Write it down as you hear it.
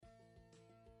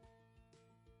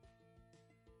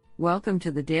Welcome to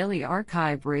the Daily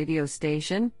Archive radio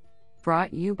station,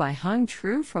 brought you by Hung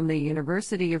Tru from the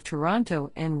University of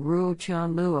Toronto and Ruo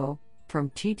Chun Luo from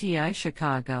TTI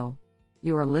Chicago.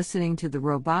 You are listening to the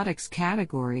Robotics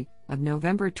category of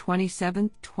November 27,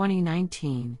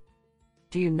 2019.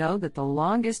 Do you know that the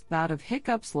longest bout of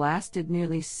hiccups lasted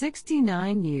nearly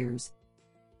 69 years?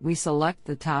 We select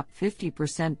the top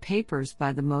 50% papers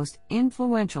by the most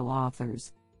influential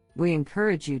authors. We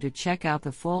encourage you to check out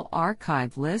the full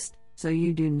archive list so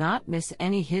you do not miss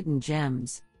any hidden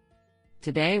gems.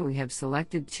 Today we have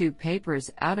selected 2 papers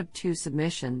out of 2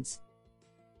 submissions.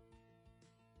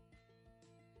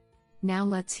 Now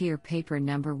let's hear paper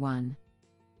number 1.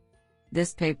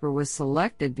 This paper was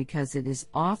selected because it is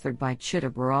authored by Chita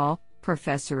Baral,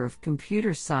 Professor of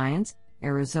Computer Science,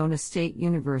 Arizona State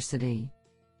University.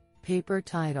 Paper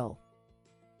title: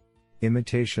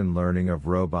 Imitation Learning of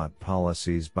Robot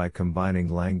Policies by Combining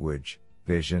Language,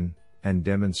 Vision, and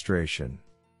Demonstration.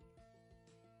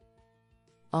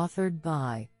 Authored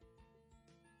by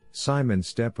Simon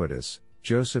Steputis,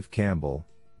 Joseph Campbell,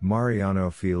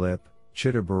 Mariano Philippe,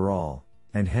 Chita Baral,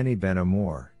 and Henny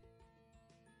Ben-Amour.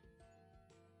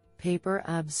 Paper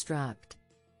abstract: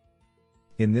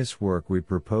 In this work we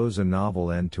propose a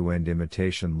novel end-to-end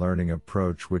imitation learning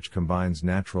approach which combines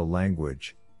natural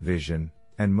language, vision,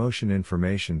 and motion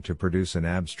information to produce an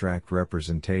abstract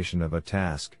representation of a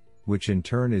task, which in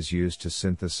turn is used to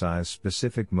synthesize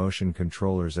specific motion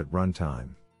controllers at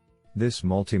runtime. This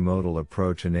multimodal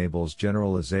approach enables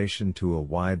generalization to a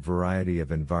wide variety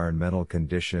of environmental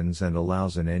conditions and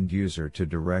allows an end user to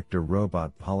direct a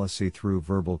robot policy through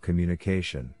verbal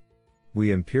communication.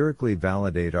 We empirically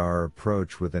validate our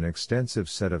approach with an extensive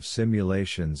set of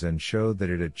simulations and show that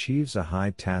it achieves a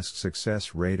high task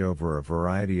success rate over a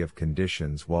variety of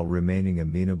conditions while remaining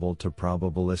amenable to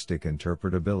probabilistic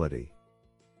interpretability.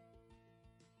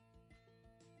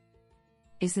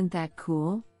 Isn't that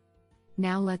cool?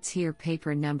 Now let's hear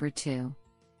paper number 2.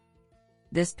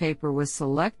 This paper was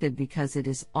selected because it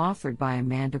is authored by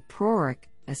Amanda Prorick,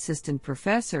 Assistant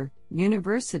Professor,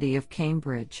 University of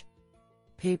Cambridge.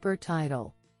 Paper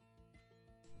title: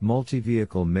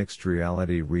 Multi-Vehicle Mixed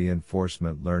Reality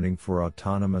Reinforcement Learning for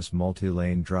Autonomous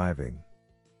Multi-Lane Driving.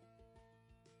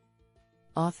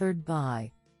 Authored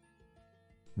by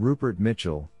Rupert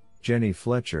Mitchell, Jenny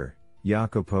Fletcher,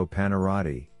 Jacopo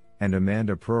Panarotti, and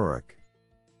Amanda Prorick.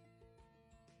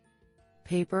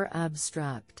 Paper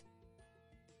abstract: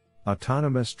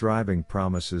 Autonomous driving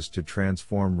promises to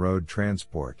transform road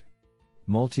transport.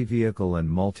 Multi-vehicle and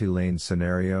multi-lane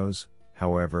scenarios,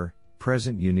 however,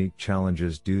 present unique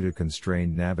challenges due to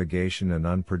constrained navigation and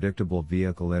unpredictable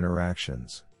vehicle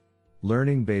interactions.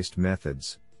 Learning-based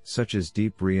methods, such as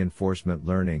deep reinforcement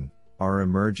learning, are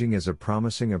emerging as a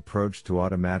promising approach to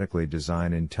automatically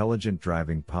design intelligent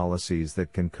driving policies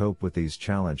that can cope with these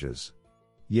challenges.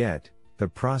 Yet, the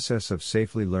process of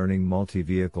safely learning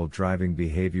multi-vehicle driving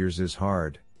behaviors is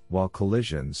hard, while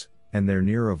collisions, and their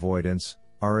near avoidance,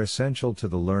 are essential to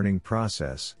the learning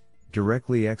process.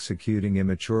 Directly executing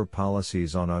immature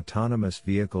policies on autonomous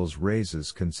vehicles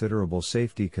raises considerable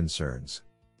safety concerns.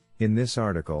 In this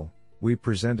article, we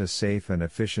present a safe and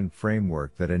efficient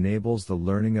framework that enables the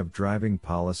learning of driving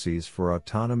policies for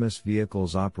autonomous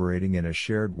vehicles operating in a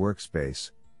shared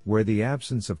workspace, where the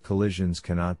absence of collisions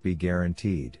cannot be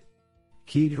guaranteed.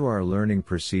 Key to our learning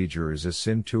procedure is a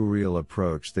sim-to-real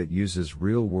approach that uses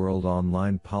real-world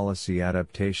online policy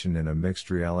adaptation in a mixed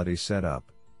reality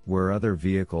setup, where other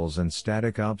vehicles and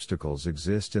static obstacles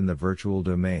exist in the virtual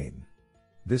domain.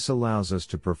 This allows us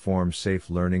to perform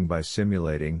safe learning by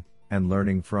simulating, and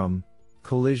learning from,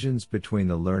 collisions between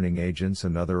the learning agents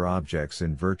and other objects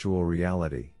in virtual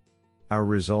reality. Our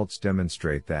results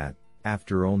demonstrate that,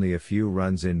 after only a few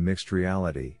runs in mixed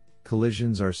reality,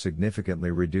 collisions are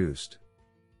significantly reduced.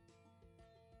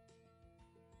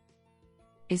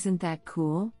 Isn't that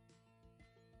cool?